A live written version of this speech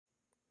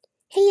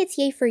Hey, it's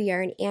Yay for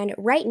Yarn, and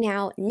right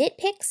now,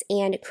 knitpicks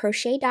and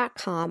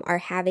crochet.com are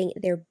having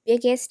their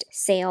biggest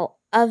sale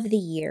of the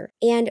year.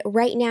 And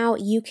right now,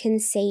 you can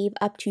save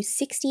up to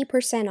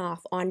 60%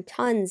 off on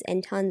tons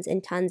and tons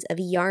and tons of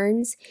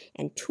yarns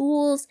and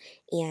tools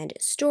and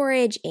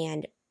storage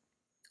and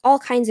all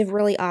kinds of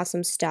really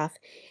awesome stuff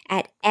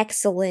at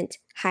excellent,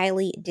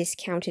 highly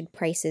discounted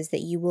prices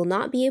that you will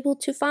not be able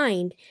to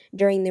find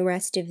during the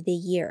rest of the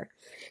year.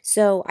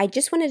 So I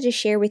just wanted to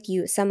share with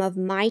you some of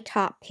my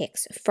top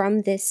picks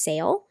from this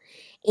sale.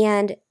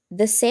 And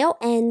the sale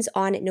ends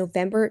on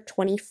November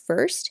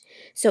 21st.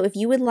 So if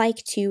you would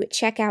like to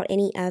check out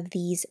any of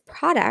these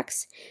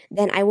products,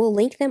 then I will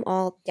link them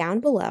all down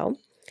below.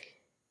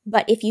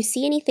 But if you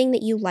see anything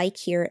that you like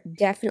here,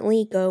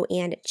 definitely go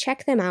and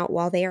check them out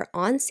while they are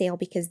on sale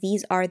because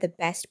these are the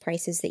best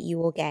prices that you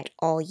will get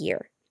all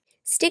year.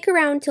 Stick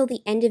around till the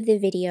end of the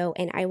video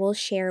and I will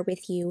share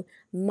with you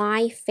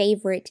my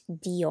favorite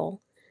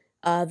deal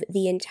of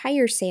the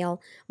entire sale,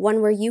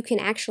 one where you can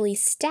actually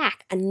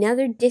stack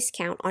another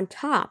discount on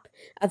top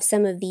of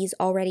some of these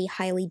already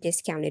highly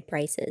discounted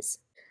prices.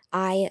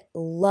 I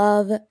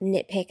love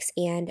knitpicks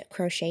and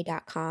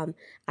crochet.com.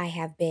 I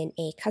have been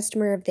a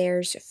customer of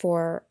theirs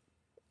for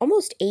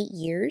almost 8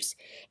 years,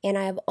 and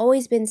I have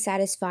always been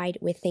satisfied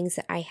with things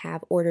that I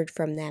have ordered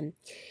from them,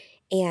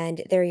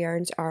 and their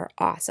yarns are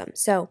awesome.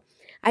 So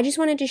I just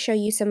wanted to show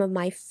you some of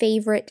my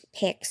favorite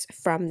picks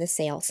from the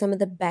sale, some of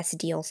the best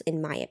deals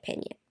in my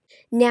opinion.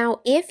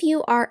 Now, if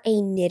you are a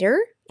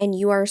knitter and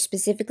you are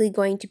specifically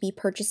going to be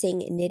purchasing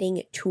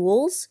knitting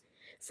tools,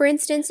 for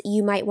instance,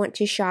 you might want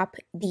to shop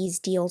these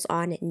deals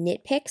on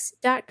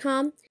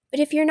knitpicks.com. But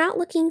if you're not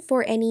looking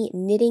for any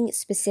knitting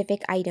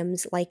specific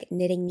items like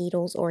knitting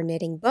needles or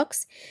knitting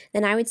books,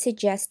 then I would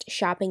suggest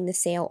shopping the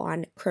sale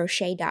on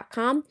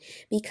crochet.com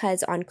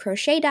because on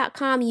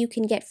crochet.com you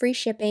can get free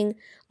shipping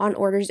on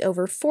orders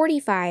over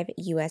 $45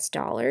 US,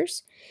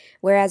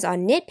 whereas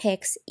on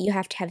knitpicks you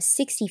have to have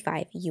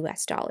 $65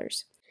 US.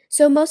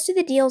 So most of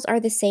the deals are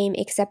the same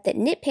except that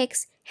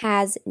knitpicks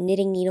has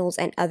knitting needles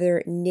and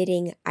other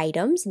knitting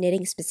items,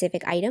 knitting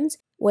specific items,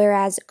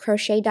 whereas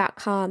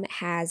crochet.com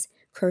has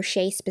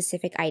crochet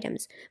specific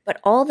items.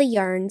 But all the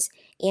yarns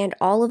and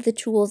all of the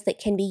tools that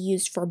can be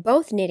used for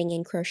both knitting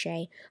and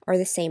crochet are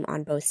the same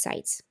on both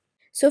sites.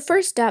 So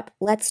first up,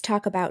 let's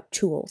talk about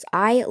tools.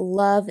 I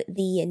love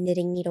the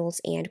knitting needles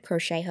and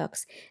crochet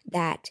hooks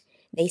that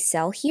they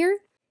sell here.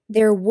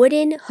 Their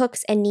wooden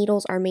hooks and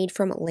needles are made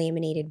from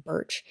laminated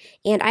birch.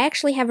 And I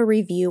actually have a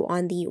review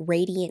on the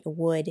Radiant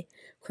Wood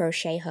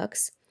crochet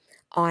hooks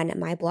on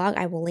my blog.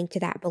 I will link to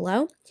that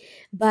below.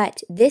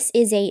 But this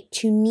is a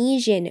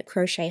Tunisian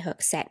crochet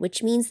hook set,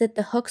 which means that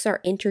the hooks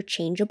are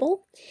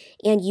interchangeable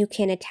and you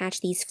can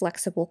attach these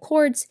flexible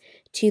cords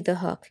to the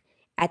hook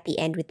at the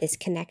end with this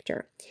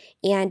connector.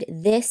 And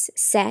this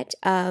set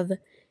of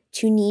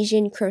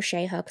Tunisian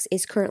crochet hooks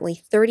is currently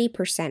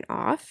 30%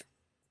 off.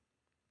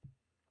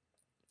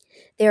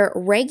 Their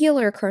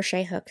regular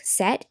crochet hook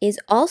set is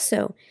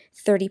also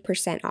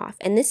 30% off,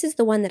 and this is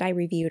the one that I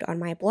reviewed on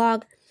my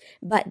blog,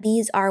 but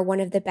these are one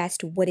of the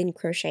best wooden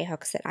crochet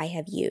hooks that I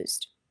have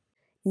used.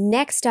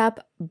 Next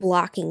up,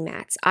 blocking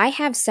mats. I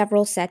have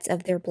several sets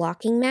of their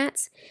blocking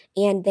mats,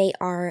 and they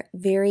are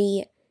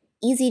very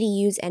easy to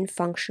use and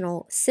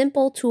functional.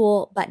 Simple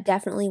tool, but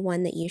definitely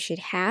one that you should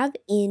have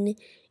in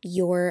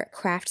your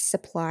craft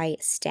supply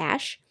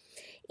stash.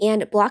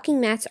 And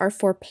blocking mats are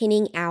for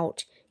pinning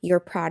out your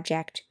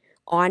project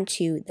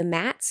onto the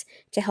mats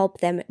to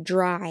help them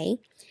dry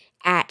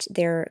at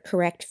their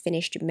correct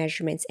finished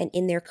measurements and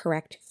in their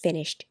correct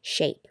finished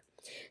shape.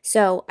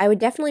 So I would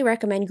definitely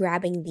recommend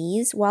grabbing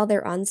these while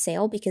they're on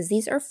sale because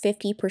these are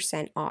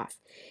 50% off.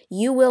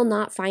 You will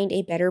not find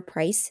a better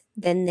price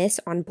than this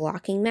on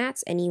blocking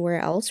mats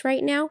anywhere else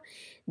right now.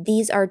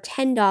 These are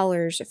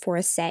 $10 for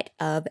a set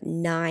of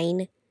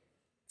 9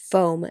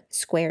 foam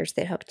squares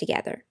that hook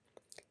together.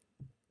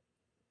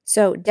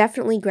 So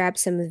definitely grab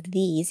some of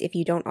these if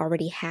you don't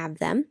already have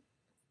them.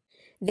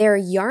 Their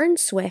Yarn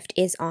Swift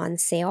is on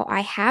sale.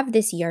 I have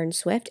this Yarn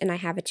Swift and I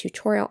have a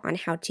tutorial on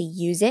how to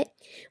use it,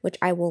 which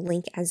I will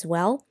link as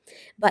well.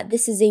 But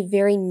this is a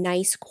very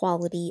nice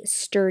quality,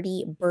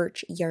 sturdy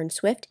birch Yarn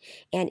Swift,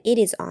 and it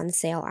is on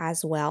sale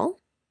as well.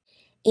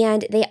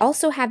 And they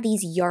also have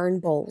these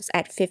yarn bowls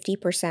at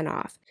 50%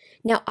 off.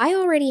 Now, I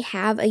already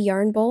have a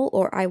yarn bowl,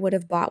 or I would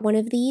have bought one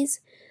of these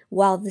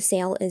while the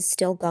sale is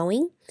still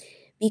going,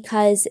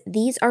 because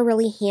these are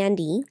really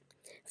handy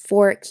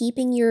for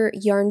keeping your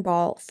yarn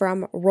ball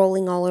from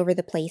rolling all over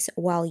the place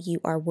while you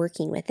are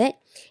working with it.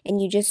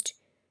 And you just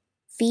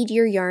feed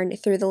your yarn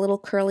through the little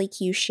curly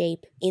Q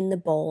shape in the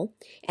bowl,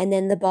 and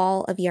then the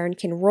ball of yarn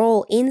can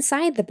roll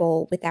inside the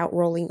bowl without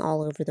rolling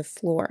all over the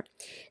floor.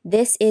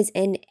 This is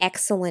an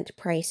excellent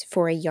price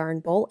for a yarn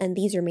bowl, and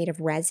these are made of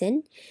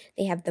resin.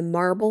 They have the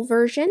marble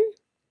version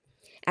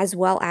as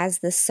well as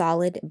the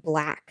solid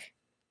black.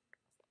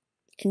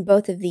 And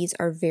both of these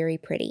are very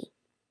pretty.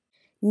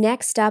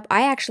 Next up,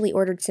 I actually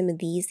ordered some of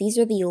these. These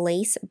are the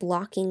lace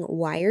blocking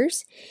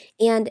wires.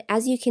 And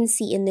as you can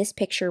see in this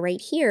picture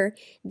right here,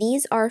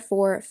 these are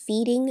for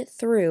feeding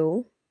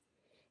through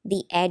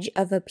the edge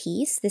of a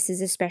piece. This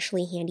is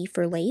especially handy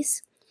for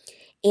lace.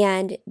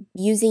 And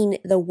using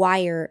the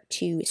wire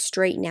to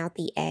straighten out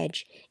the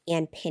edge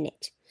and pin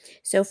it.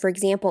 So for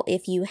example,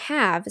 if you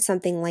have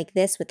something like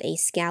this with a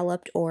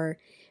scalloped or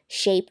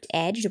shaped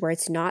edge where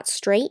it's not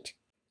straight,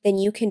 then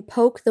you can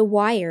poke the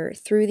wire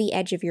through the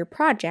edge of your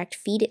project,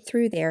 feed it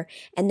through there,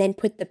 and then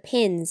put the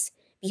pins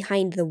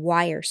behind the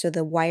wire so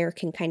the wire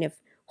can kind of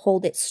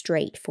hold it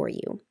straight for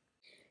you.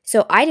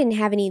 So I didn't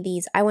have any of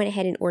these. I went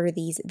ahead and ordered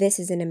these. This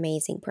is an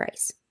amazing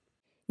price.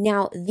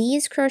 Now,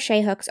 these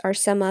crochet hooks are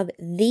some of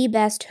the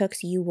best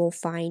hooks you will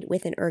find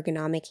with an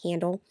ergonomic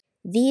handle.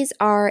 These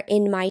are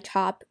in my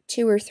top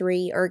 2 or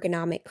 3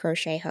 ergonomic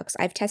crochet hooks.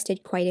 I've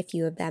tested quite a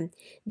few of them.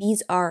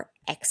 These are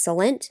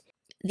excellent.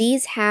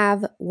 These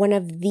have one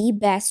of the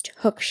best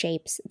hook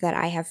shapes that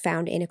I have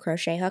found in a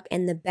crochet hook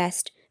and the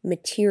best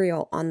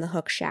material on the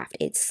hook shaft.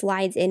 It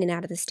slides in and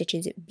out of the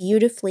stitches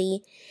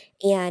beautifully,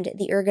 and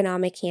the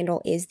ergonomic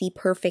handle is the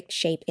perfect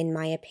shape, in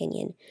my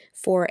opinion,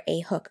 for a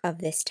hook of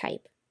this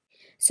type.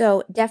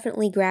 So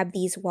definitely grab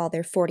these while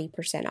they're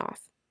 40%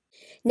 off.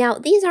 Now,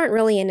 these aren't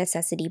really a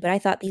necessity, but I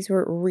thought these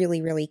were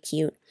really, really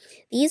cute.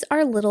 These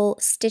are little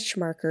stitch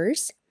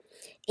markers,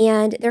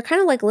 and they're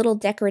kind of like little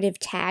decorative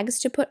tags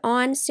to put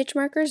on stitch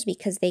markers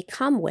because they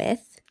come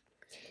with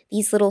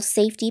these little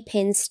safety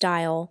pin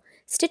style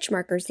stitch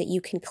markers that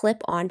you can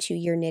clip onto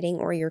your knitting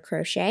or your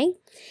crochet.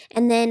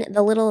 And then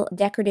the little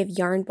decorative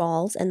yarn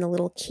balls and the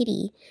little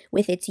kitty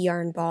with its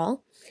yarn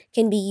ball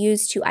can be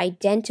used to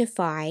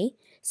identify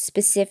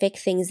specific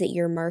things that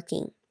you're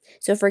marking.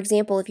 So for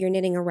example, if you're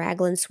knitting a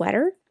raglan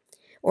sweater,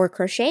 or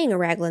crocheting a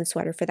raglan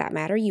sweater for that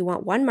matter, you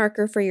want one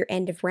marker for your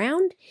end of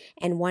round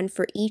and one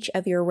for each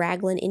of your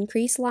raglan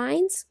increase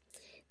lines.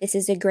 This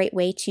is a great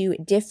way to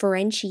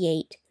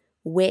differentiate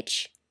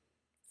which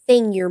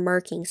thing you're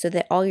marking so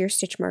that all your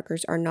stitch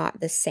markers are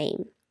not the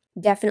same.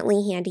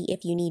 Definitely handy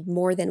if you need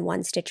more than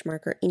one stitch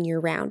marker in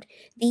your round.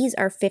 These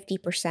are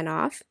 50%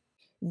 off.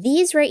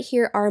 These right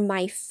here are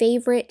my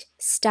favorite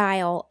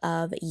style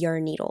of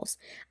yarn needles.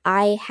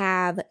 I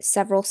have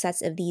several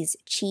sets of these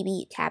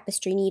chibi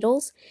tapestry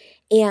needles,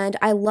 and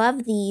I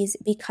love these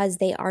because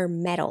they are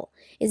metal.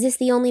 Is this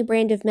the only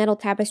brand of metal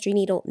tapestry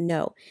needle?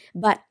 No.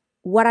 But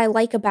what I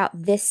like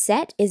about this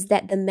set is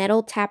that the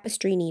metal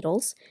tapestry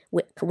needles,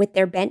 with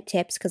their bent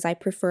tips, because I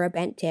prefer a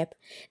bent tip,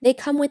 they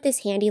come with this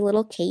handy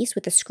little case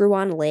with a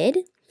screw-on lid,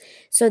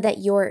 so that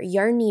your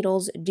yarn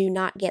needles do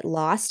not get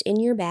lost in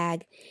your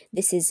bag.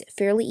 This is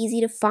fairly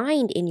easy to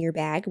find in your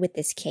bag with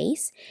this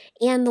case,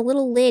 and the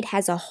little lid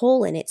has a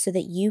hole in it so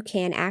that you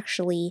can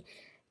actually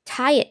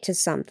tie it to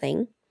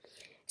something,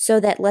 so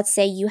that let's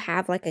say you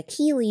have like a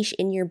key leash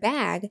in your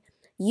bag,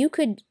 you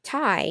could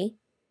tie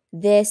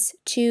this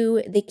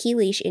to the key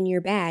leash in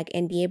your bag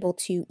and be able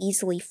to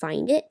easily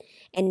find it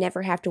and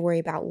never have to worry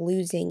about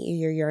losing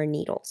your yarn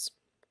needles.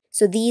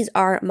 So these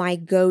are my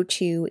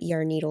go-to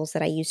yarn needles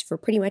that I use for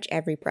pretty much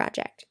every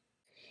project.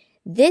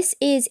 This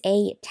is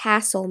a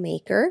tassel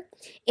maker,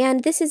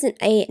 and this isn't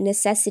a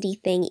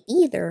necessity thing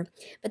either,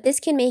 but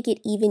this can make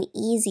it even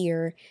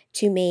easier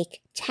to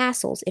make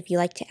tassels if you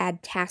like to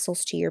add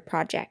tassels to your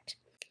project.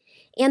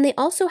 And they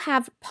also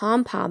have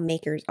pom-pom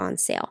makers on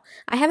sale.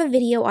 I have a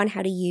video on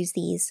how to use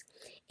these,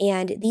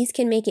 and these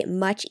can make it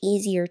much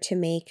easier to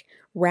make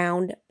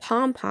round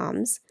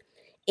pom-poms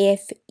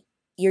if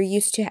you're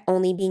used to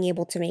only being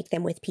able to make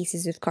them with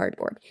pieces of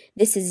cardboard.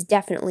 This is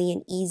definitely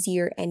an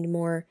easier and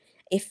more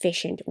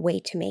efficient way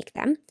to make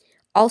them.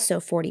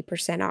 Also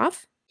 40%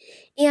 off.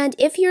 And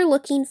if you're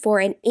looking for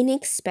an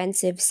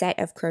inexpensive set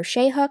of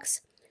crochet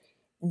hooks,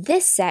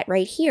 this set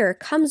right here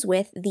comes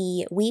with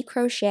the We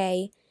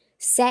Crochet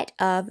set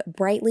of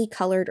brightly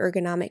colored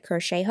ergonomic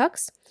crochet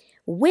hooks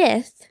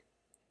with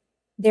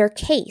their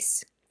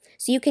case.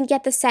 So you can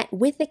get the set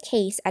with the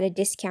case at a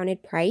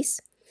discounted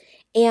price.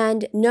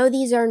 And no,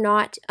 these are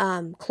not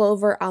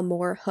Clover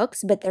Amour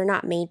hooks, but they're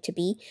not made to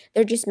be.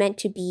 They're just meant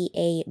to be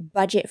a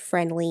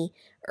budget-friendly,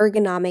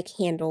 ergonomic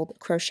handled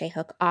crochet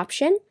hook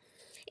option.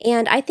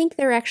 And I think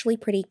they're actually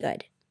pretty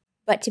good.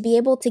 But to be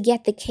able to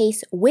get the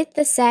case with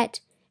the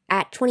set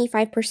at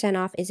 25%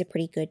 off is a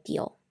pretty good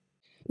deal.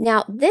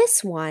 Now,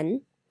 this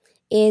one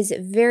is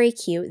very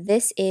cute.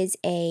 This is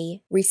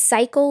a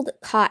recycled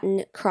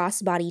cotton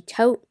crossbody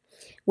tote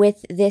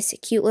with this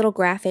cute little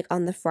graphic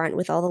on the front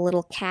with all the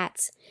little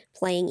cats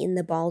playing in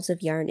the balls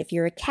of yarn. If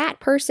you're a cat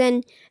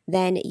person,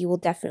 then you will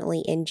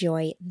definitely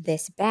enjoy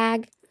this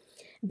bag.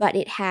 But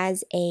it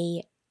has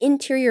an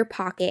interior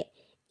pocket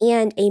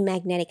and a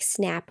magnetic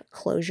snap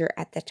closure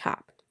at the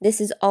top. This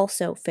is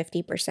also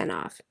 50%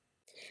 off.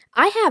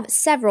 I have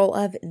several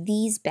of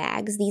these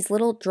bags, these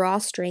little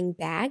drawstring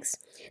bags.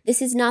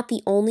 This is not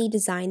the only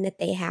design that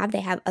they have.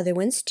 They have other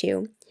ones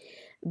too.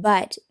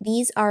 but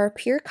these are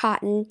pure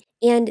cotton,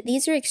 and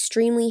these are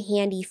extremely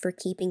handy for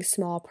keeping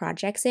small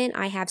projects in.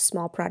 I have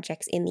small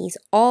projects in these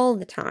all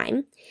the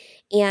time.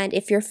 And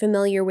if you're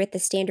familiar with the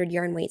standard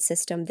yarn weight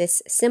system,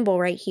 this symbol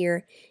right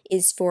here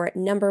is for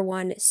number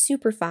 1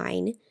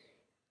 superfine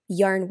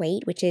yarn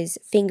weight, which is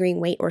fingering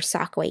weight or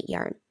sock weight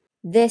yarn.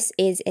 This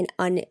is an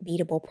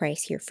unbeatable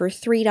price here. For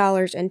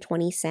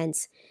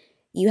 $3.20,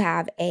 you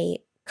have a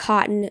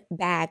cotton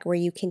bag where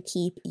you can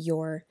keep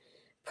your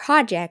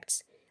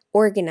projects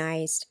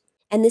organized,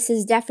 and this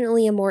is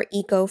definitely a more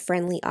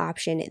eco-friendly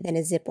option than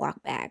a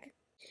Ziploc bag.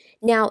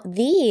 Now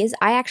these,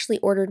 I actually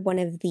ordered one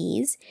of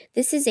these.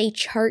 This is a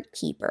chart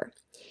keeper,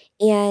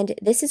 and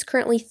this is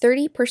currently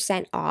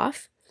 30%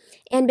 off.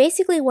 And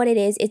basically what it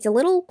is, it's a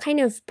little kind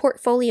of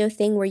portfolio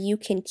thing where you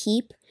can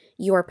keep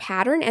your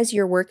pattern as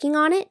you're working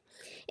on it,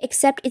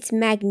 except it's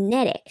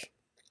magnetic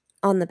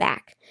on the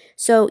back.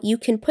 So you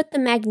can put the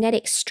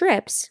magnetic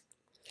strips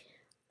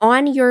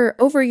on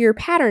over your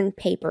pattern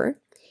paper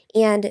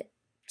and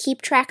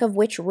keep track of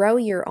which row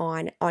you're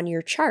on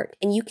your chart.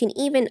 And you can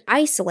even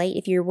isolate,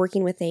 if you're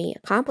working with a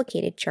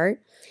complicated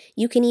chart,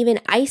 you can even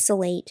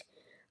isolate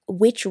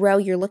which row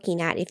you're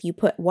looking at if you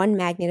put one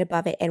magnet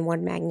above it and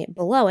one magnet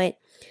below it,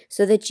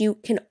 so that you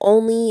can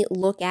only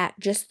look at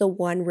just the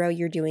one row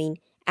you're doing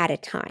at a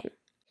time.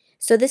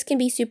 So this can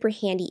be super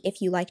handy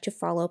if you like to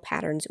follow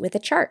patterns with a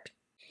chart.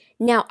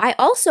 Now, I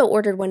also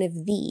ordered one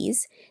of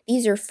these.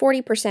 These are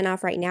 40%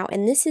 off right now,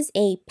 and this is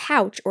a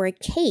pouch or a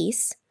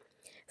case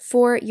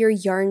for your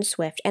Yarn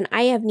Swift. And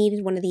I have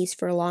needed one of these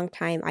for a long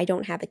time. I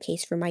don't have a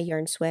case for my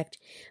Yarn Swift,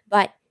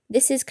 but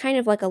this is kind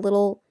of like a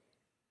little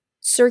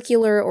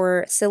circular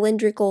or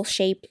cylindrical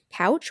shaped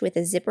pouch with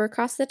a zipper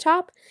across the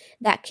top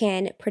that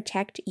can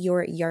protect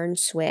your Yarn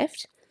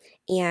Swift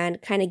and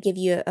kind of give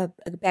you a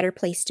better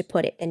place to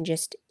put it than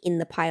just in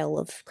the pile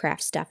of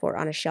craft stuff or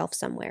on a shelf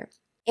somewhere.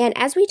 And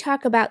as we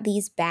talk about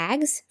these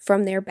bags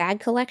from their bag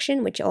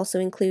collection, which also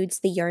includes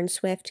the Yarn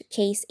Swift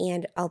case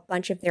and a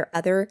bunch of their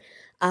other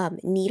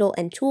needle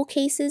and tool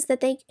cases that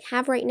they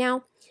have right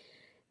now,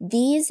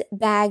 these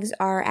bags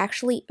are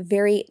actually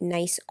very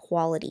nice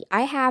quality.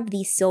 I have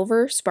the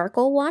silver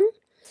sparkle one,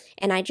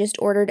 and I just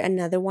ordered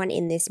another one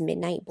in this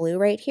midnight blue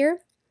right here.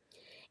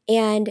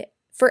 And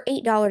for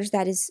 $8,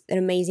 that is an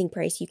amazing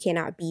price. You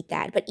cannot beat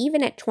that. But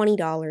even at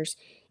 $20,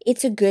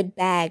 it's a good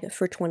bag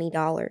for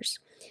 $20.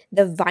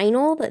 The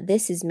vinyl that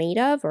this is made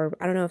of, or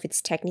I don't know if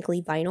it's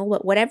technically vinyl,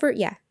 but whatever,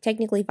 yeah,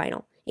 technically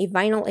vinyl, a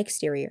vinyl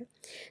exterior.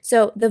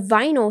 So the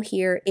vinyl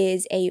here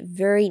is a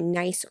very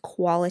nice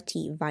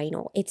quality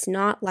vinyl. It's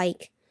not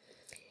like,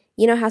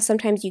 you know how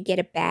sometimes you get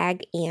a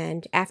bag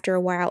and after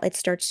a while it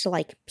starts to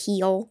like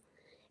peel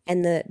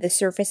and the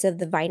surface of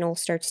the vinyl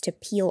starts to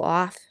peel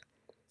off,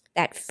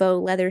 that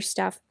faux leather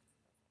stuff.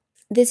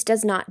 This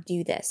does not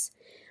do this.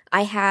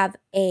 I have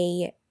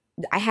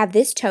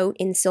this tote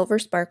in silver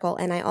sparkle,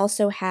 and I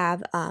also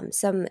have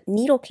some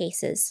needle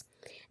cases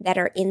that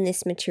are in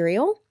this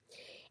material,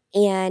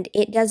 and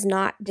it does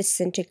not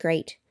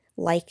disintegrate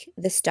like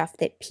the stuff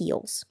that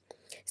peels.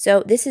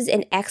 So this is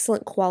an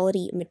excellent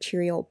quality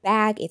material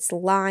bag. It's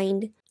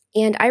lined,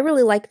 and I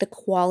really like the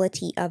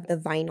quality of the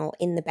vinyl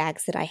in the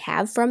bags that I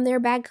have from their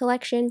bag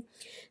collection.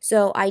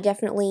 So I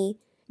definitely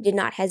did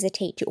not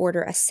hesitate to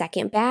order a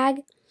second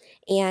bag,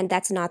 and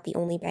that's not the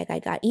only bag I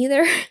got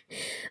either.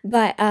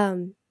 But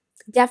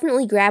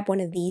definitely grab one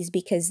of these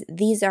because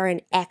these are an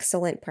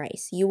excellent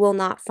price. You will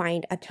not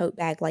find a tote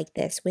bag like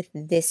this with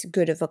this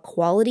good of a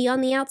quality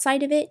on the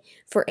outside of it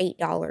for $8.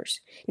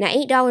 Now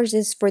 $8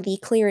 is for the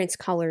clearance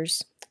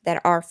colors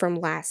that are from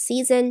last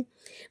season,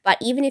 but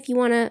even if you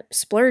want to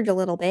splurge a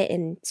little bit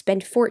and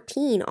spend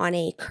 $14 on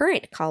a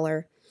current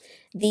color,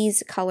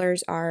 these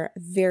colors are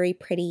very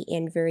pretty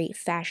and very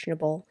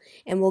fashionable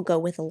and will go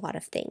with a lot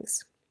of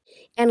things.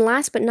 And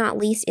last but not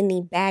least, in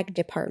the bag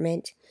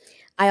department,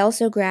 I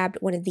also grabbed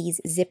one of these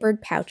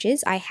zippered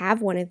pouches. I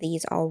have one of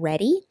these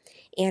already,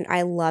 and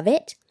I love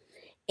it.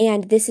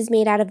 And this is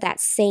made out of that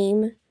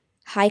same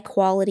high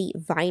quality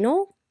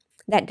vinyl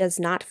that does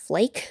not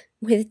flake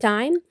with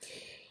time.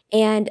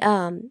 And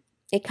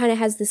it kind of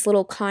has this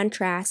little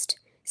contrast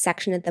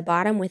section at the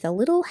bottom with a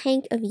little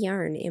hank of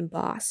yarn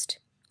embossed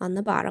on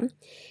the bottom.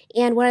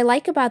 And what I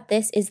like about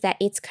this is that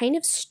it's kind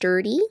of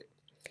sturdy.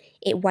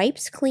 It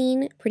wipes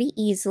clean pretty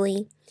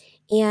easily,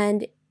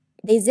 and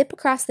they zip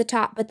across the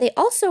top, but they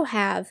also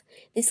have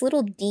this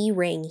little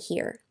D-ring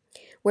here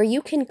where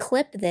you can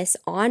clip this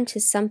onto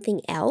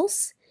something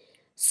else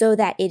so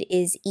that it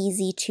is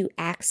easy to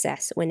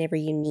access whenever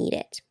you need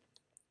it.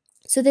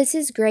 So this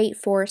is great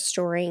for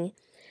storing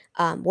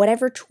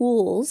whatever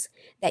tools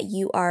that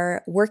you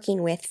are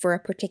working with for a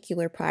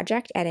particular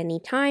project at any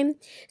time.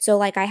 So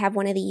like I have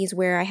one of these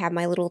where I have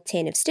my little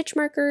tin of stitch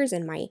markers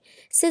and my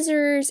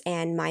scissors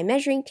and my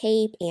measuring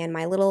tape and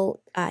my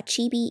little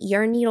chibi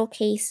yarn needle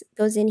case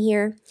goes in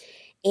here.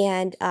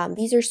 And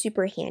these are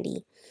super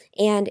handy.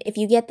 And if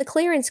you get the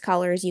clearance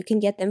colors, you can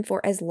get them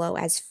for as low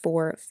as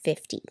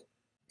 $4.50.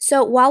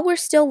 So while we're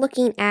still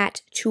looking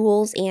at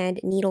tools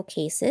and needle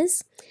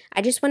cases,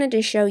 I just wanted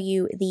to show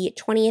you the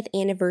 20th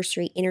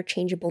anniversary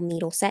interchangeable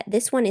needle set.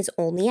 This one is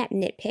only at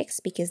knitpicks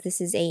because this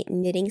is a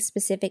knitting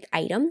specific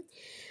item,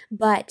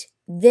 but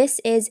this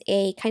is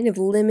a kind of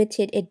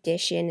limited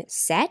edition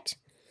set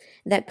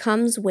that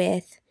comes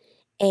with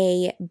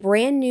a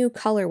brand new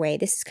colorway.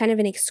 This is kind of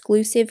an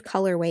exclusive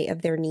colorway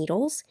of their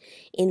needles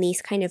in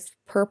these kind of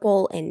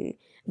purple and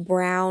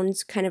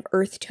browns, kind of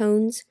earth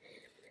tones.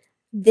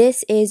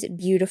 This is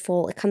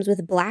beautiful. It comes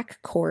with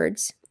black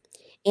cords,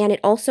 and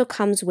it also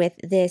comes with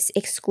this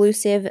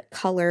exclusive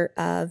color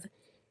of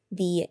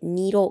the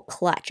needle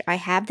clutch. I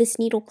have this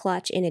needle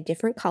clutch in a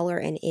different color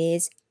and it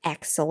is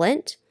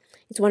excellent.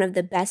 It's one of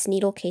the best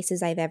needle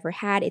cases I've ever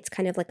had. It's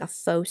kind of like a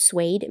faux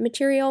suede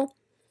material.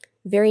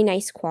 Very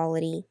nice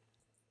quality.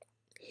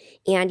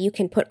 And you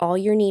can put all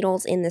your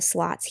needles in the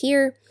slots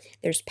here.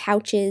 There's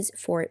pouches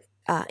for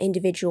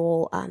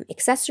individual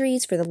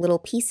accessories for the little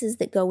pieces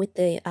that go with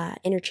the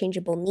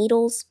interchangeable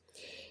needles.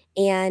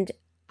 And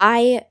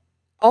I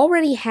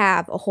already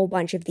have a whole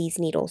bunch of these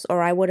needles,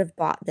 or I would have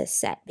bought this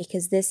set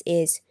because this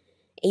is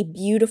a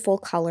beautiful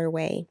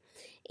colorway.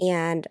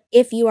 And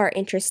if you are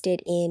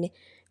interested in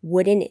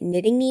wooden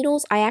knitting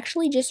needles, I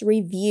actually just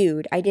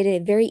I did a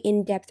very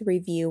in-depth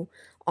review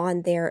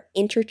on their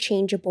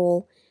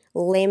interchangeable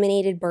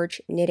laminated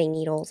birch knitting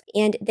needles,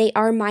 and they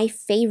are my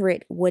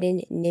favorite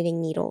wooden knitting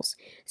needles.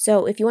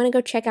 So if you want to go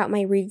check out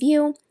my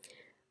review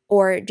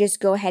or just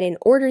go ahead and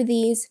order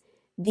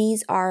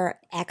these are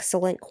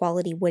excellent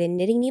quality wooden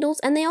knitting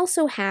needles, and they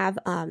also have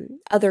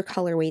other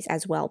colorways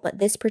as well, but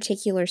this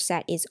particular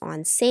set is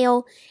on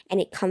sale and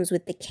it comes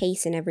with the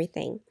case and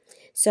everything.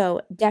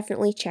 So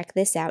definitely check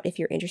this out if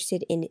you're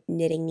interested in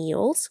knitting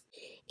needles.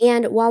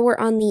 And while we're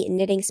on the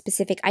knitting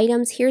specific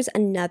items, here's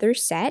another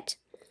set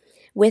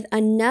with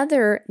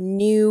another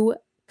new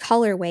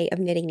colorway of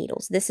knitting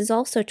needles. This is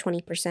also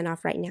 20%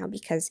 off right now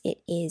because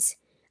it is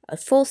a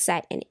full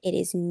set and it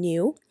is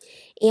new.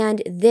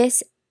 And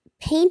this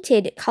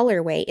painted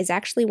colorway is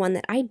actually one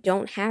that I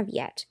don't have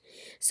yet.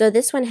 So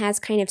this one has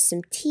kind of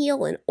some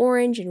teal and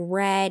orange and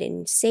red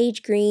and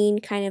sage green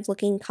kind of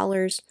looking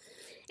colors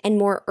and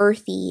more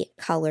earthy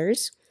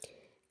colors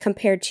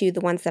compared to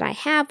the ones that I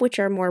have, which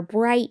are more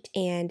bright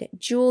and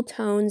jewel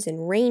tones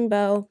and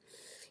rainbow.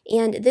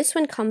 And this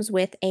one comes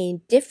with a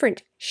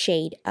different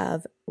shade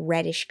of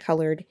reddish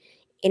colored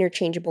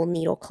interchangeable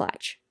needle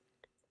clutch.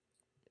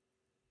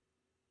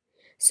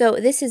 So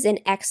this is an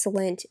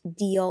excellent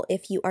deal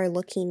if you are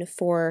looking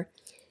for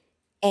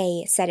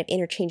a set of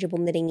interchangeable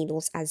knitting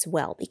needles as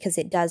well, because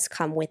it does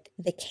come with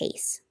the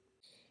case.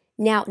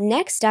 Now,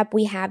 next up,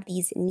 we have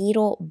these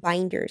needle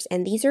binders,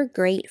 and these are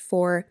great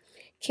for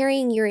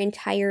carrying your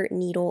entire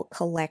needle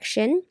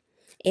collection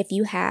if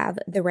you have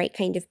the right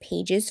kind of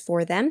pages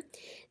for them.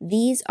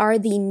 These are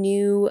the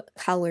new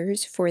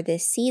colors for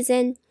this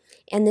season,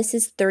 and this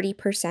is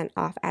 30%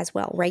 off as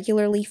well.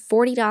 Regularly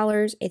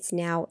 $40, it's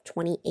now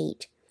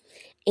 $28.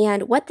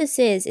 And what this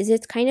is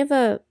it's kind of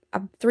a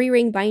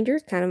 3-ring binder,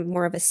 kind of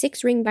more of a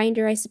 6-ring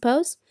binder, I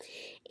suppose.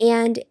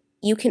 And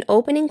you can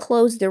open and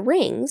close the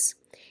rings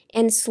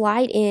and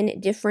slide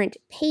in different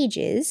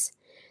pages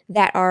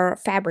that are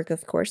fabric,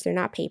 of course, they're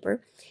not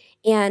paper.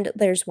 And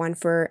there's one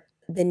for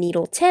the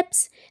needle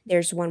tips,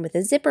 there's one with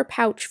a zipper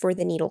pouch for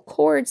the needle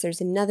cords,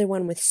 there's another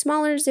one with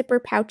smaller zipper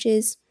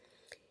pouches,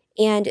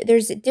 and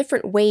there's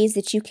different ways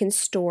that you can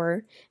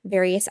store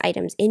various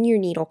items in your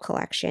needle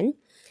collection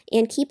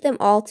and keep them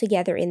all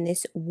together in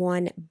this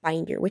one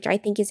binder, which I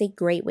think is a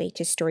great way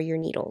to store your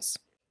needles.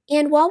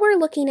 And while we're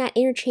looking at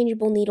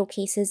interchangeable needle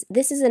cases,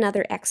 this is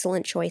another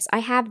excellent choice. I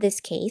have this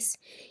case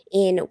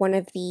in one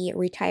of the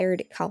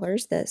retired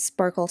colors, the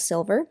sparkle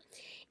silver,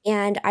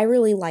 and I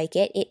really like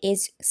it. It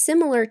is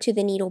similar to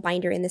the needle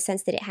binder in the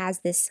sense that it has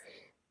this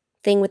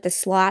thing with the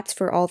slots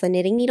for all the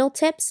knitting needle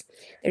tips.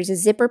 There's a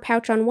zipper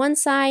pouch on one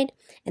side,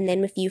 and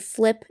then if you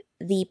flip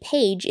the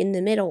page in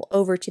the middle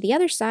over to the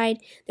other side,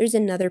 there's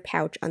another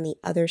pouch on the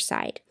other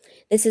side.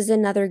 This is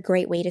another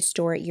great way to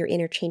store your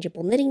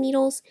interchangeable knitting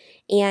needles,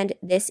 and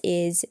this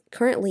is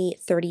currently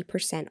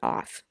 30%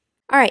 off.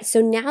 All right, so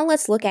now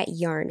let's look at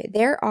yarn.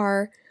 There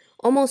are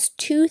almost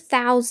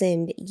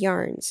 2,000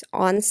 yarns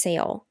on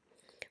sale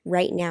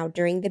right now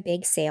during the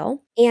big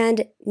sale,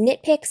 and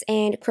knitpicks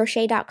and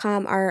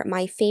crochet.com are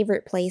my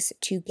favorite place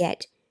to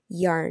get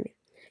yarn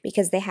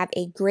because they have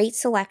a great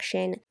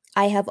selection.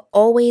 I have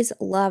always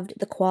loved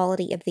the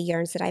quality of the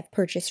yarns that I've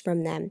purchased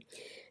from them.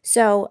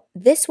 So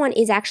this one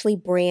is actually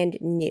brand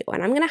new,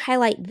 and I'm going to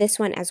highlight this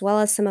one as well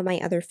as some of my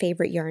other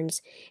favorite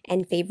yarns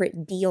and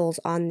favorite deals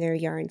on their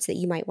yarns that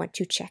you might want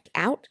to check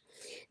out.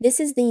 This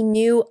is the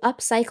new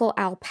Upcycle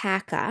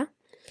Alpaca,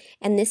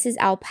 and this is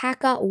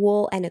alpaca,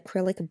 wool, and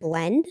acrylic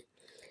blend.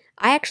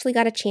 I actually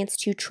got a chance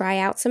to try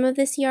out some of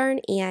this yarn,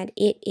 and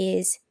it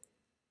is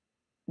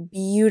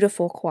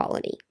beautiful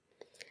quality.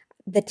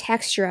 The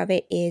texture of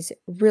it is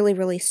really,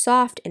 really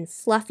soft and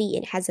fluffy.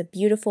 It has a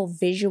beautiful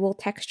visual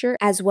texture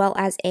as well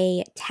as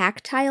a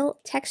tactile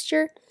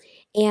texture.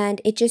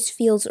 and it just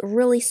feels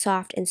really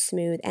soft and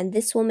smooth, and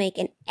this will make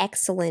an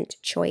excellent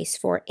choice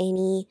for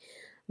any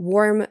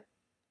warm,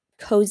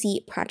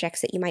 cozy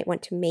projects that you might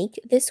want to make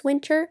this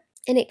winter.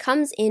 And it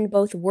comes in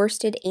both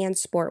worsted and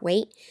sport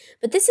weight,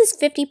 but this is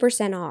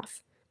 50%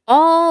 off.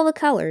 All the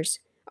colors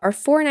are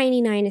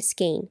 $4.99 a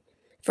skein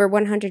for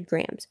 100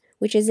 grams,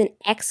 which is an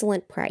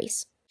excellent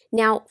price.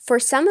 Now, for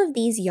some of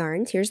these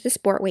yarns, here's the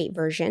sport weight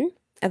version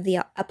of the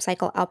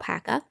upcycle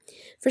alpaca.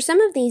 For some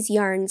of these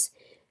yarns,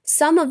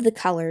 some of the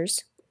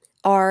colors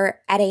are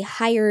at a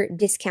higher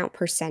discount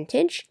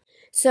percentage.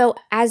 So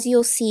as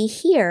you'll see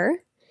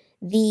here,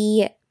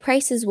 the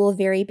prices will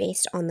vary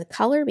based on the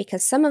color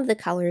because some of the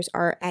colors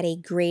are at a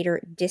greater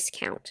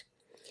discount.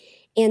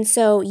 And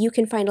so you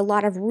can find a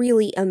lot of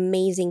really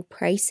amazing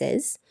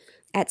prices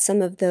at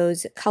some of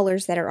those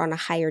colors that are on a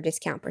higher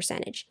discount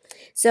percentage.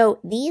 So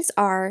these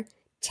are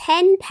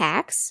 10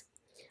 packs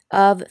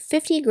of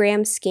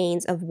 50-gram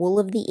skeins of Wool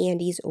of the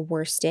Andes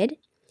worsted.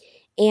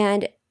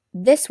 And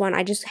this one,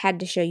 I just had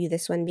to show you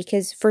this one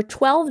because for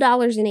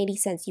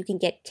 $12.80, you can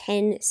get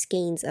 10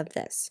 skeins of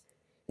this.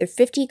 They're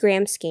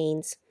 50-gram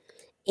skeins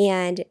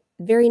and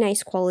very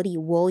nice quality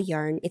wool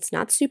yarn. It's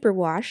not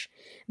superwash,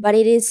 but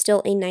it is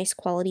still a nice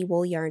quality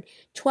wool yarn.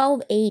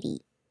 $12.80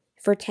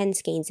 for 10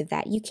 skeins of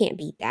that. You can't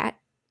beat that.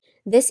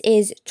 This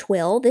is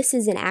Twill. This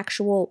is an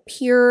actual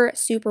pure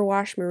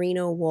superwash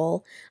merino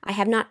wool. I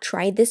have not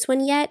tried this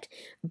one yet,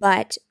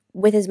 but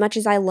with as much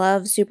as I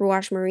love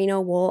superwash merino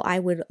wool, I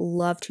would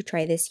love to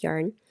try this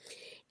yarn.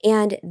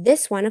 And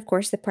this one, of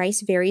course, the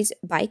price varies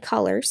by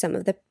color. Some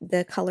of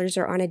the colors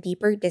are on a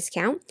deeper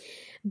discount.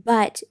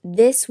 But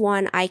this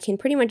one, I can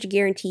pretty much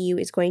guarantee you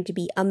is going to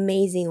be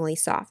amazingly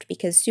soft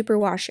because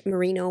superwash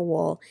merino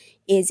wool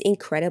is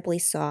incredibly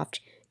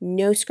soft.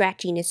 No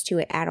scratchiness to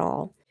it at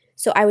all.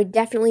 So I would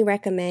definitely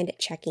recommend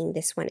checking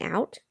this one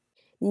out.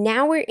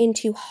 Now we're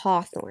into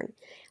Hawthorne.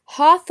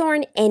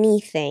 Hawthorne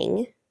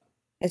anything,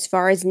 as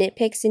far as knit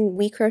picks and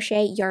we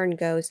crochet yarn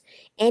goes,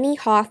 any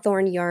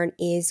Hawthorne yarn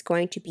is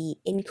going to be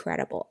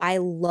incredible. I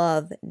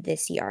love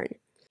this yarn.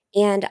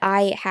 And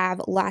I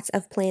have lots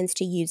of plans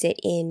to use it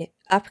in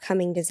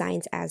upcoming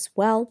designs as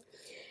well.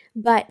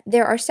 But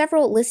there are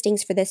several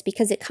listings for this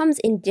because it comes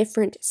in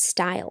different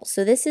styles.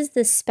 So this is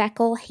the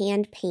speckle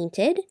hand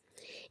painted,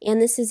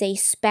 and this is a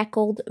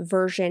speckled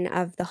version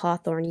of the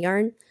Hawthorne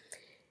yarn.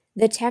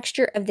 The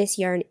texture of this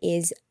yarn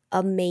is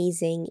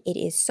amazing. It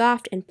is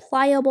soft and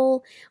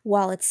pliable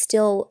while it's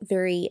still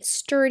very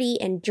sturdy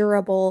and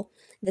durable.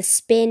 The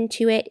spin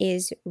to it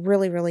is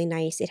really, really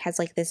nice. It has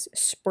like this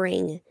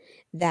spring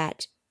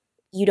that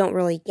you don't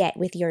really get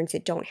with yarns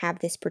that don't have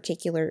this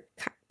particular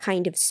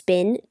kind of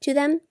spin to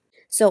them.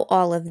 So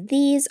all of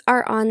these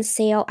are on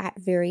sale at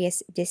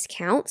various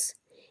discounts.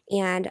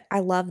 And I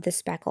love the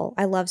speckle.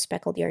 I love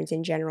speckled yarns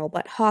in general,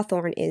 but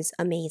Hawthorne is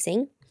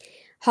amazing.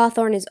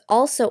 Hawthorne is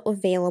also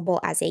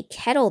available as a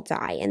kettle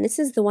dye, and this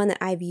is the one that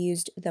I've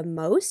used the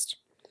most.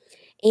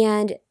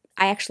 And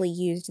I actually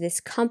used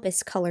this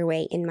compass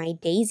colorway in my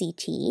daisy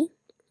tee.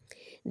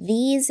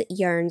 These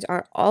yarns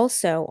are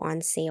also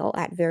on sale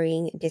at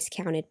varying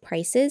discounted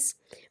prices,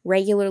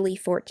 regularly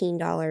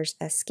 $14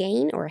 a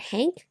skein or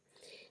hank.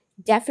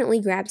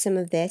 Definitely grab some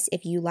of this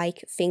if you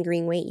like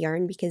fingering weight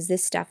yarn because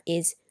this stuff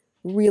is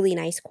really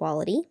nice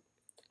quality.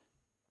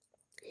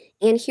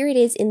 And here it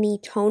is in the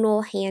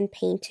tonal hand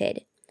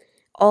painted,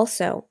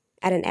 also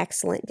at an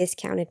excellent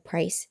discounted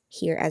price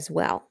here as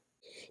well.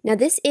 Now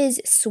this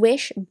is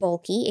Swish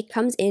Bulky. It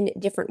comes in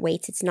different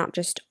weights. It's not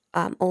just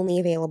only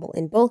available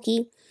in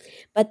bulky,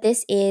 but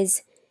this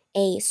is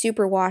a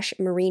superwash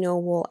merino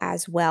wool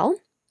as well.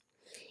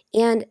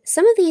 And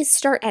some of these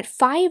start at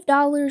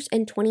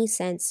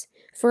 $5.20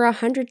 for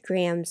 100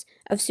 grams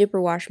of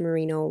superwash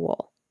merino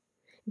wool.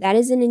 That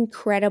is an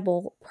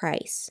incredible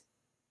price.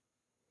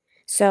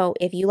 So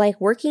if you like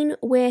working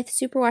with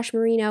superwash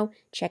merino,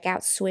 check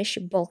out Swish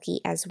Bulky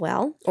as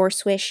well, or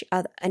Swish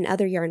and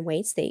other yarn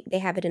weights. They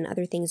have it in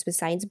other things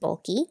besides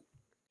bulky.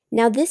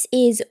 Now this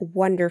is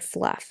Wonder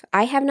Fluff.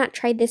 I have not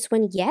tried this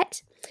one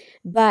yet,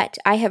 but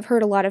I have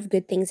heard a lot of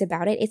good things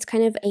about it. It's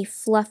kind of a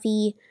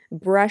fluffy,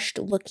 brushed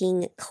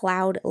looking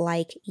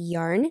cloud-like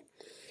yarn.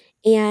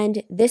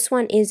 And this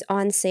one is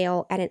on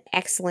sale at an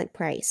excellent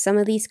price. Some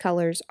of these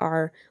colors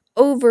are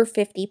over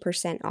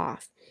 50%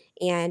 off,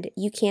 and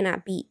you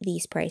cannot beat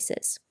these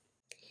prices.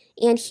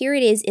 And here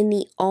it is in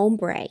the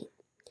ombre.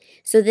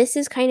 So this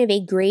is kind of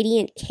a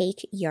gradient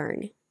cake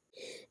yarn.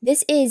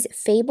 This is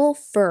Fable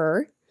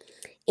Fur,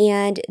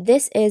 and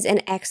this is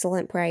an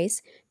excellent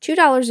price,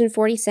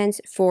 $2.40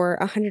 for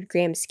a 100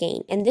 gram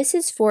skein. And this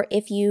is for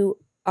if you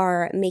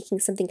are making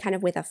something kind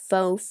of with a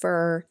faux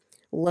fur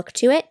look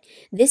to it.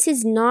 This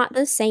is not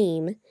the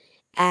same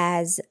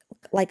as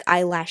like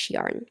eyelash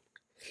yarn.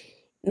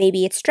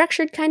 Maybe it's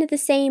structured kind of the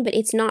same, but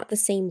it's not the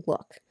same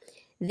look.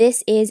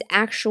 This is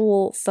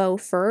actual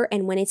faux fur,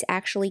 and when it's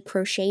actually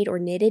crocheted or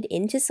knitted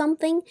into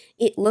something,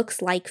 it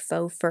looks like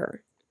faux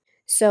fur.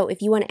 So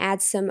if you want to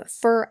add some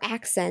fur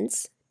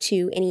accents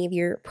to any of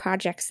your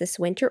projects this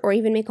winter, or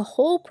even make a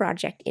whole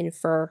project in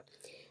fur,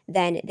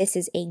 then this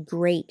is a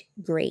great,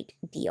 great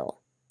deal.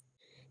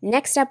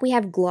 Next up, we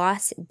have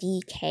Gloss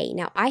DK.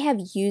 Now, I have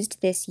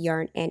used this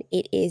yarn and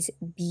it is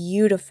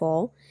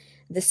beautiful.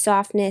 The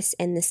softness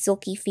and the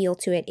silky feel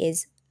to it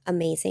is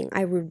amazing.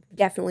 I would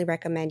definitely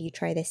recommend you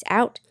try this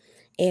out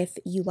if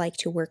you like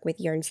to work with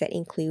yarns that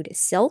include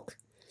silk.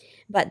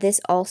 But this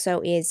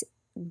also is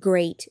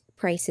great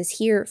prices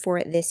here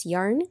for this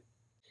yarn.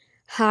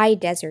 High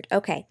Desert.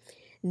 Okay,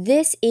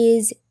 this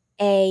is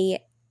a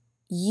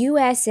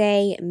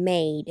USA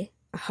made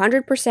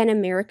 100%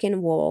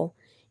 American wool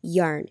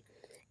yarn.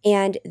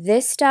 And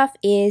this stuff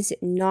is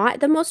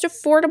not the most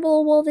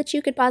affordable wool that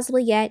you could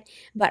possibly get,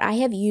 but I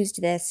have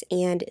used this,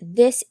 and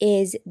this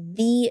is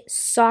the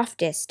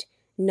softest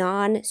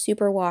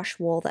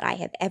non-superwash wool that I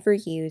have ever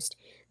used.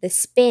 The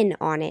spin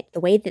on it, the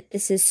way that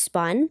this is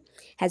spun,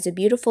 has a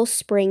beautiful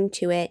spring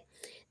to it.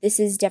 This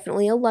is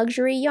definitely a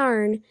luxury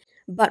yarn,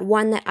 but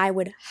one that I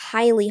would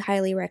highly,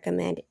 highly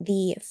recommend.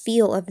 The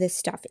feel of this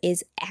stuff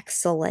is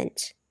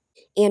excellent.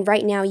 And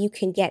right now you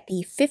can get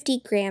the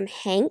 50-gram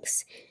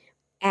hanks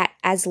at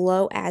as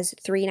low as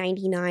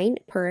 $3.99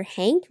 per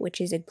hank, which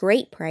is a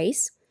great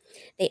price.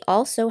 They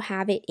also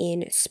have it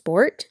in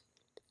sport,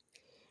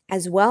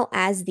 as well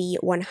as the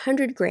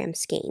 100-gram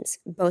skeins,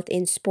 both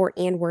in sport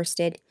and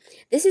worsted.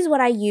 This is what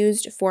I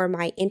used for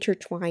my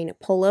intertwine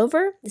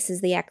pullover. This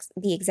is the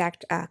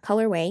exact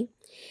colorway,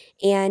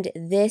 and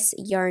this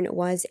yarn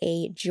was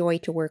a joy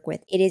to work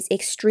with. It is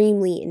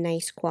extremely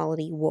nice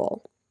quality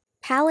wool.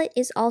 Palette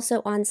is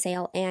also on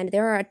sale, and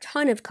there are a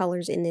ton of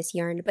colors in this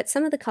yarn, but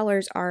some of the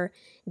colors are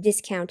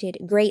discounted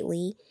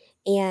greatly,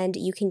 and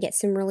you can get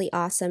some really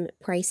awesome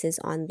prices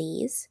on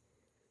these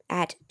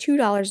at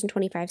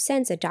 $2.25,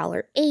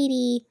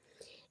 $1.80,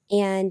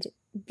 and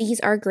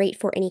these are great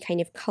for any kind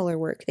of color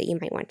work that you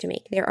might want to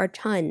make. There are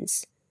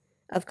tons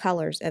of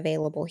colors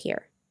available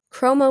here.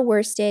 Chroma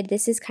worsted,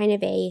 this is kind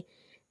of a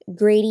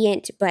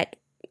gradient, but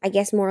I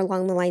guess more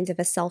along the lines of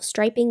a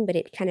self-striping, but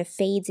it kind of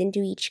fades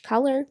into each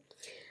color.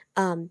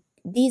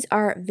 These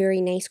are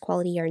very nice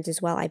quality yarns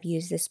as well. I've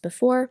used this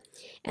before,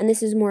 and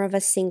this is more of a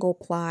single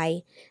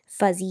ply,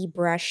 fuzzy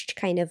brushed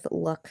kind of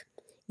look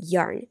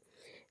yarn.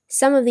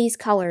 Some of these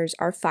colors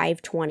are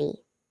 $5.20,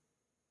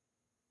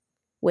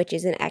 which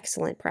is an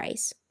excellent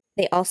price.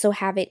 They also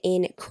have it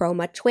in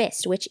Chroma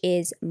Twist, which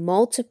is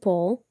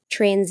multiple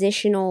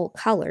transitional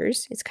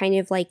colors. It's kind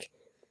of like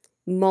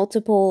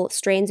multiple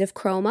strands of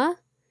chroma,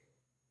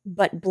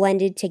 but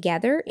blended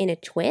together in a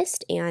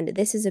twist, and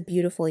this is a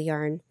beautiful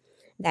yarn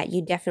that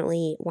you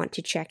definitely want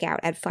to check out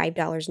at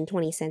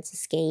 $5.20 a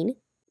skein.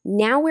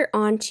 Now we're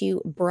on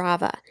to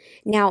Brava.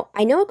 Now,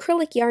 I know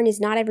acrylic yarn is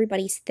not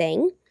everybody's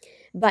thing,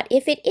 but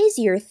if it is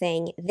your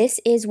thing, this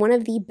is one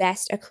of the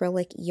best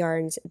acrylic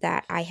yarns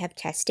that I have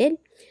tested.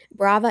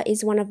 Brava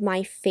is one of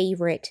my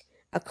favorite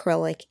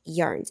acrylic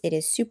yarns. It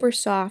is super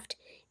soft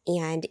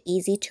and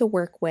easy to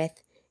work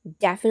with.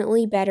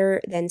 Definitely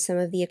better than some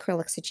of the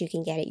acrylics that you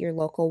can get at your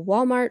local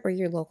Walmart or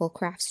your local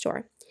craft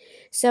store.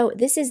 So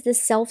this is the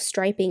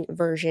self-striping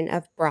version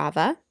of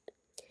Brava,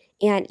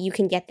 and you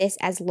can get this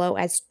as low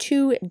as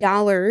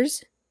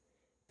 $2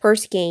 per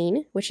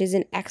skein, which is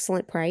an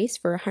excellent price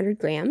for 100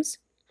 grams.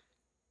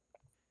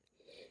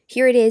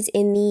 Here it is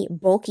in the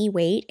bulky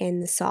weight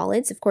and the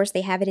solids. Of course,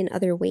 they have it in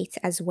other weights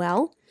as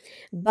well,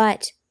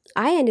 but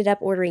I ended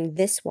up ordering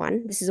this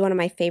one. This is one of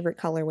my favorite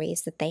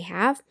colorways that they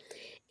have,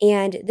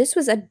 and this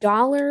was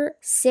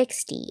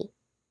 $1.60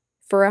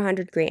 for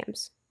 100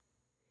 grams.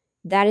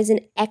 That is an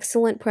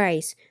excellent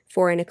price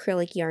for an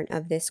acrylic yarn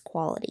of this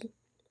quality.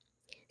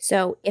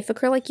 So if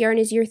acrylic yarn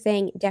is your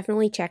thing,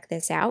 definitely check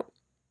this out.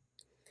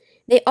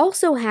 They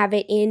also have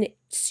it in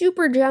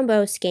super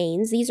jumbo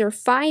skeins. These are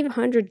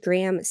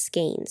 500-gram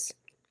skeins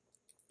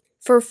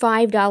for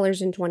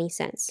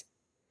 $5.20.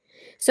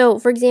 So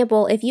for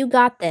example, if you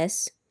got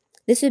this,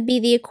 this would be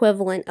the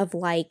equivalent of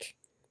like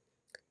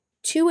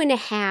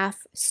 2.5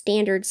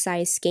 standard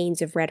size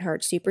skeins of Red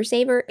Heart Super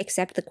Saver,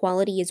 except the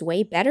quality is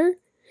way better.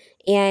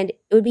 And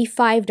it would be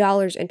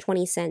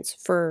 $5.20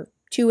 for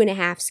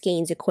 2.5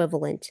 skeins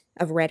equivalent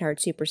of Red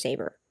Heart Super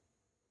Saver.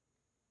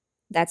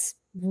 That's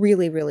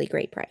really, really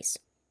great price.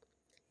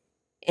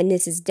 And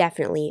this is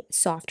definitely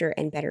softer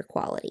and better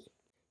quality.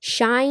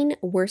 Shine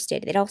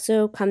worsted. It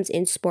also comes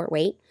in sport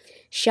weight.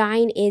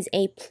 Shine is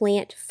a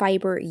plant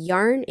fiber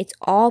yarn. It's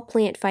all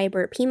plant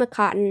fiber, Pima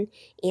cotton,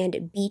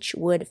 and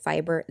beechwood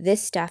fiber.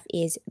 This stuff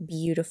is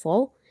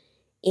beautiful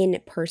in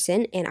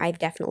person, and I've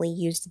definitely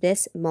used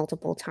this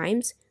multiple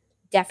times.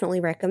 Definitely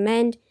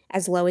recommend,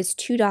 as low as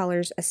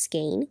 $2 a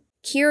skein.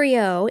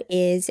 Curio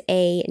is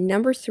a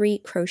number 3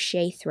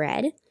 crochet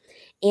thread,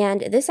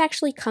 and this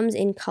actually comes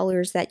in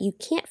colors that you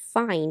can't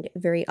find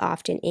very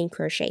often in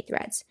crochet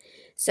threads.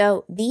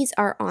 So these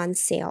are on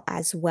sale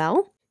as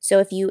well. So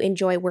if you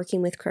enjoy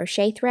working with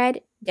crochet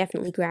thread,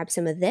 definitely grab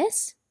some of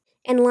this.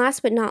 And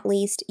last but not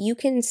least, you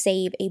can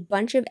save a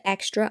bunch of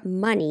extra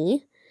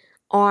money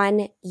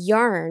on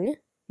yarn,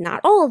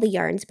 not all of the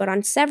yarns, but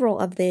on several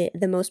of the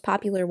most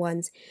popular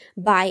ones,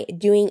 by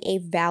doing a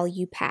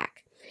value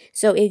pack.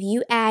 So if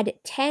you add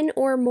 10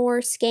 or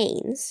more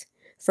skeins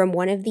from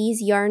one of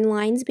these yarn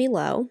lines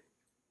below,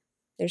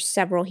 There's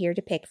several here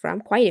to pick from,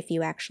 quite a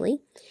few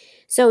actually.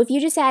 So if you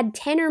just add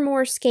 10 or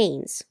more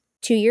skeins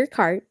to your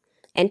cart,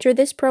 enter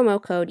this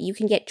promo code, you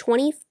can get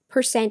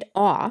 20%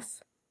 off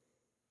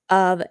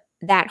of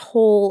that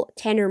whole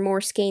 10 or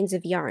more skeins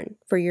of yarn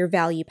for your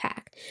value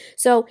pack.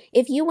 So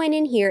if you went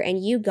in here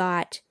and you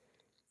got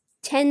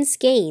 10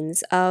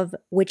 skeins of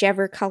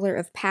whichever color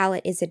of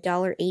palette is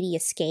 $1.80 a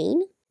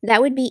skein,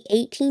 that would be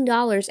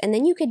 $18, and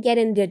then you could get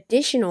an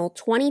additional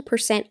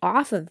 20%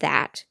 off of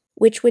that,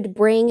 which would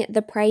bring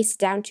the price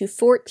down to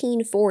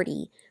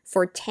 $14.40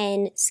 for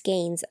 10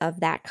 skeins of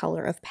that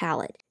color of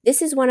palette.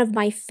 This is one of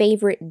my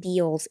favorite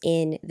deals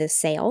in the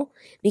sale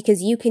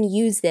because you can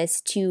use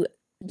this to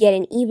get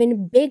an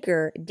even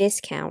bigger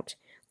discount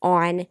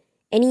on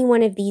any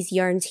one of these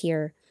yarns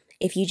here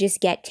if you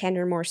just get 10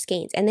 or more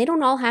skeins. And they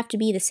don't all have to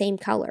be the same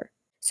color.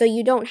 So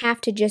you don't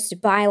have to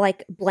just buy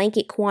like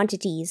blanket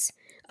quantities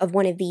of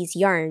one of these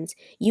yarns.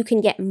 You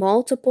can get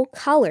multiple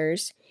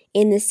colors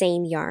in the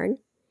same yarn.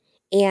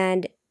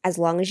 And as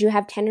long as you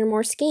have 10 or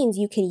more skeins,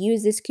 you can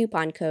use this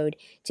coupon code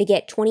to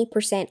get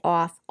 20%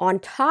 off on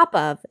top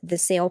of the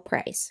sale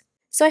price.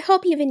 So I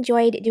hope you've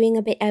enjoyed doing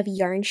a bit of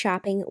yarn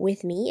shopping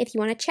with me. If you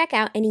want to check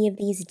out any of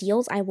these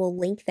deals, I will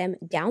link them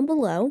down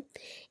below.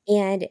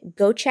 And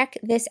go check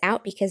this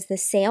out because the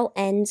sale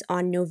ends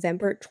on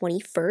November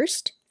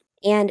 21st.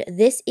 And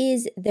this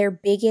is their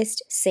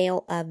biggest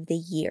sale of the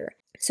year.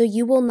 So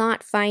you will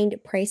not find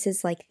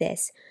prices like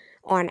this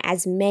on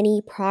as many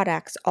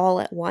products all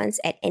at once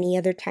at any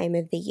other time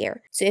of the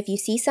year. So if you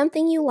see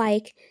something you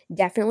like,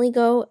 definitely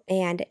go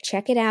and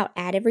check it out,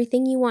 add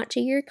everything you want to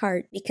your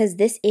cart, because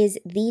this is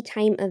the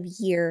time of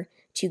year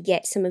to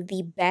get some of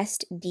the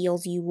best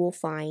deals you will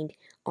find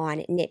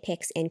on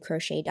knitpicks and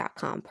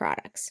crochet.com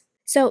products.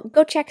 So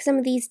go check some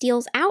of these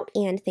deals out,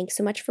 and thanks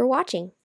so much for watching.